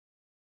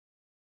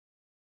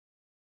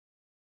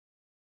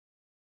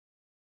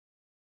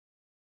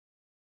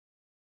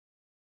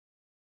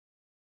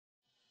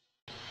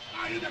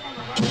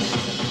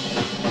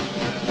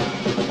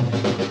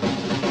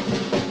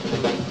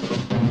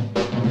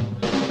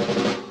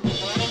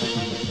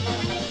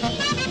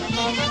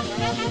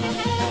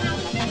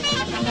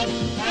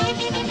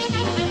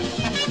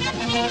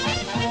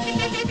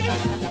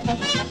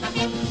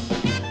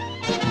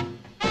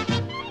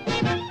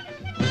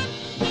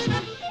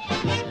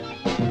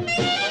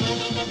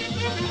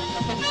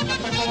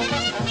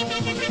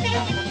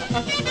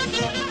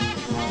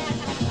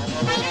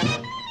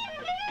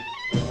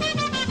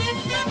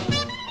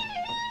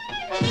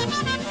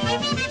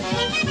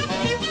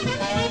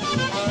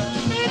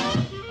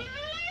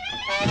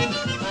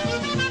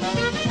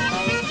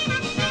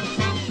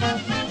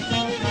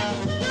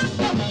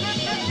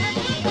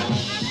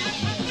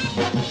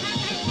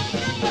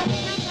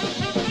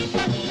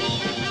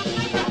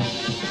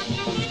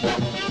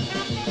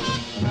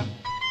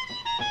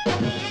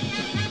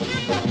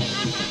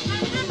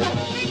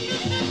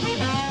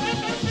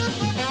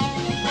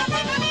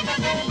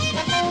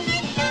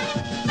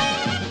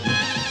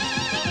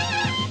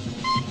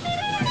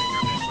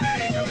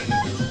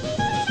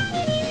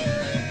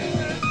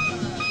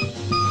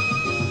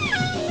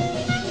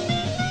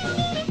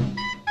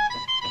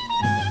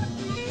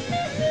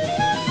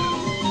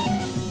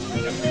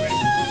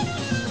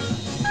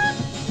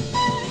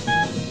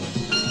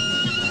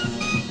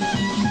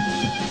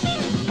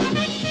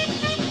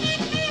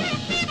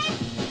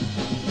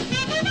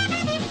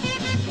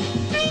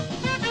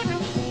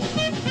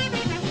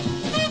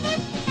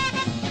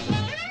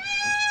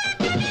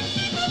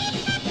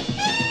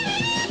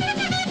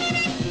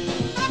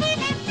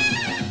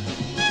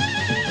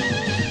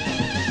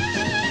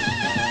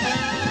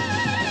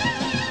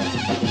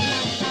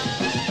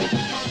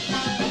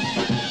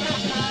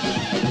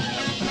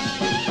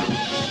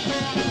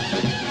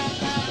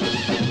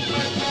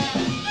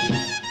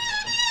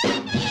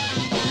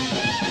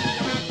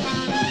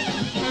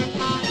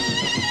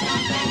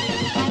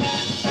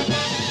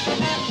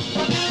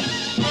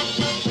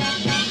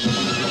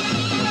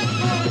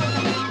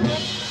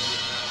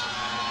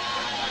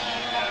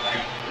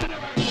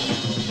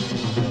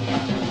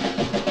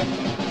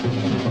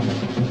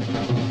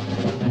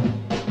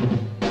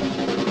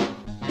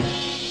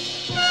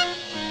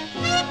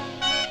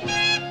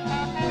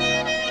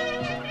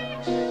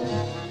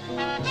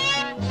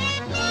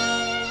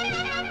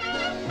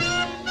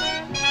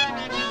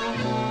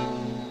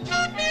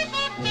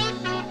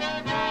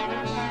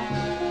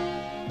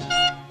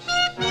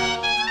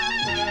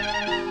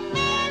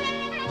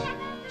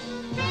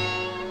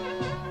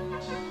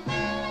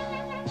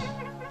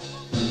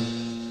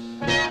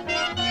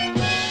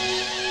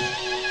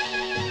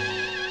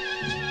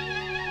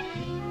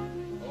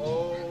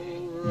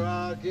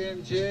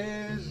rocking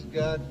chair's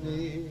got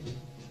me.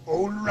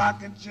 Old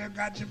rocking chair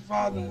got your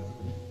father.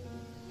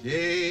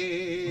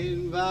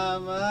 Cane by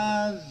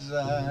my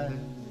side.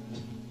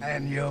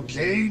 And your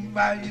cane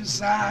by your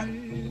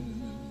side.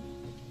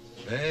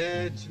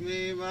 Fetch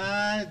me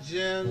my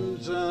gin,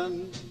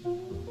 son.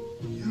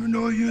 You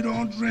know you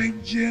don't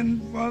drink gin,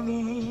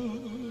 father.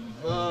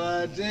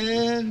 For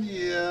 10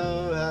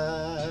 years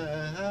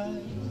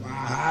high. My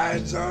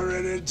hide's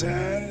already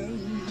tanned.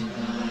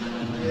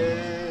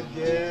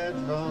 Get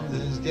from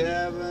this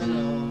cabin,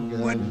 oh God.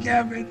 What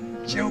cabin?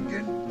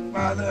 Choking,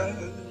 father,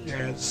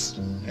 yes.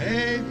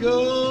 Ain't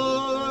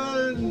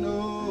going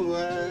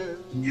nowhere.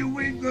 You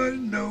ain't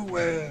going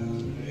nowhere,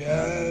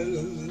 yes.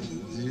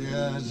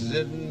 Just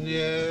sitting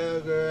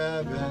here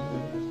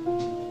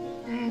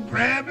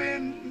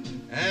grabbing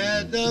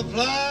at the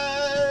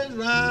flies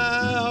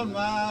round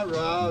my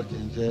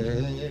rocking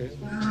chair.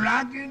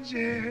 Rocking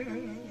chair.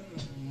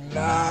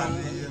 I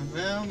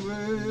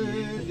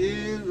remember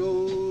dear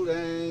old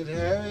Aunt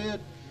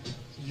Harriet.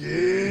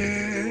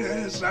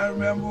 Yes, I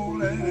remember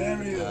old Aunt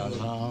Harriet.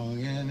 How long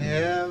in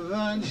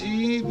heaven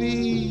she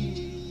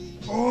be?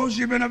 Oh,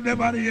 she been up there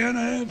by the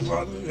end,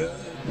 father.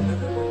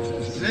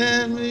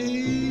 Send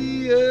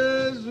me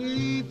a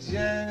sweet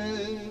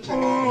cherry.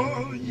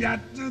 Oh, yeah.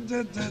 For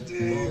the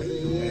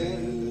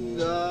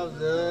end of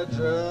the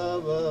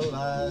trouble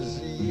I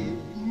see.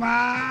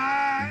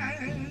 My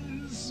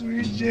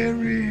sweet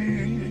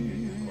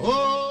Jerry.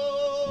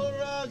 Oh,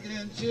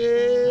 rocking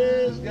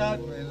chair's got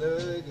me,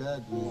 Lord,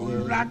 got me.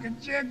 Oh, rocking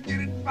chair, get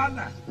it,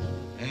 father.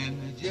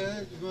 And the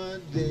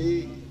judgment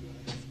day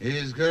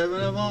is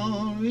coming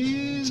upon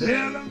me.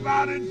 Tell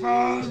about it,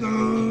 father.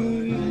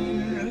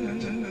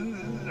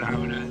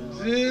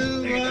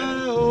 Till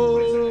my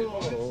old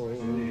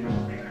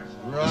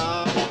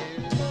rocking.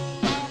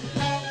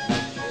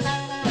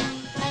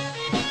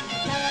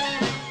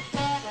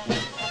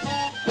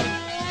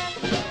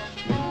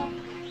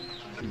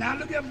 Now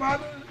look at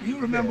father. You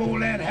remember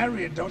old Aunt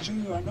Harriet, don't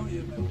you? I know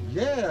you remember.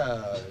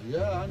 Yeah,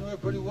 I know her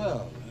pretty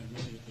well.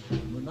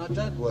 But not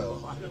that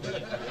well.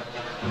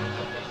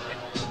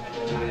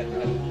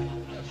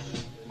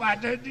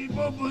 But the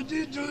people put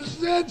it to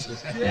set.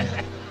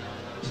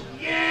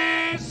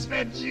 Yes,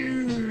 but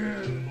you.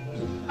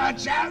 A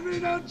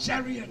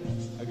chariot.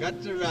 I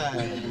got to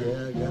ride,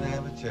 yeah, I gotta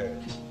have a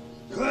chariot.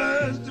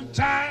 'Cause the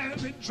time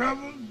and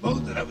trouble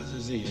both of us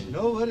is in.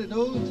 Nobody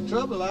knows the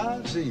trouble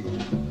I see.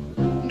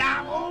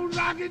 Now old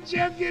rocking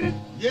chair, get it.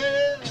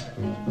 Yeah.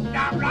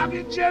 Now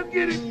rocking chair,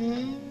 get it.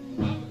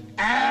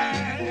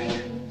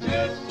 And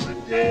just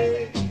one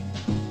day.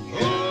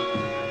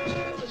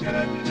 Oh,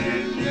 chariot,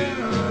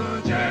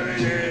 yeah,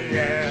 chariot,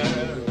 yeah.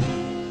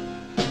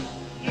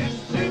 Yes,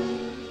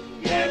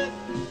 yes,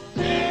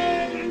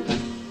 yes.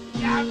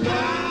 Now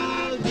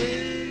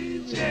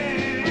rocking chair.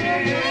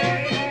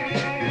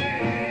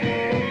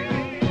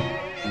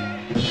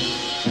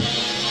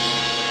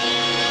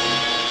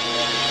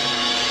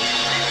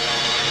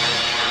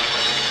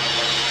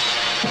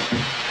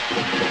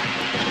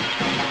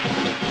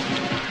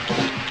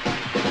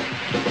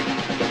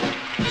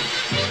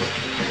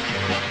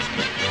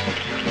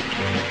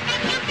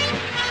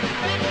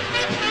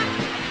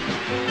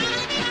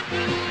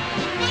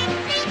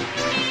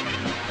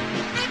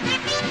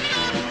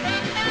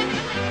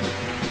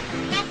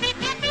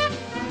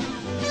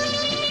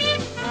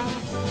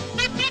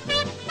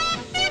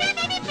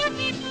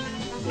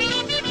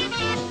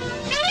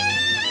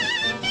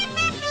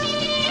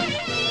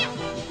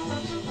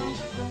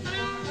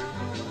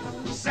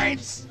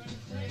 Saints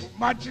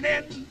marching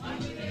in.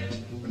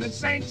 When the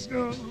Saints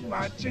go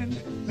marching.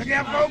 Look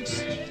here,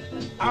 folks.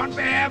 On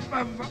behalf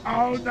of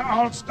all the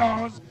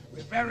All-Stars,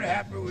 we're very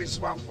happy we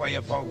swung for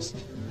you, folks.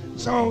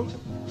 So,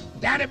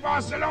 Danny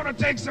Barcelona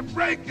takes a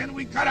break and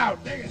we cut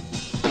out. Dig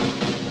it.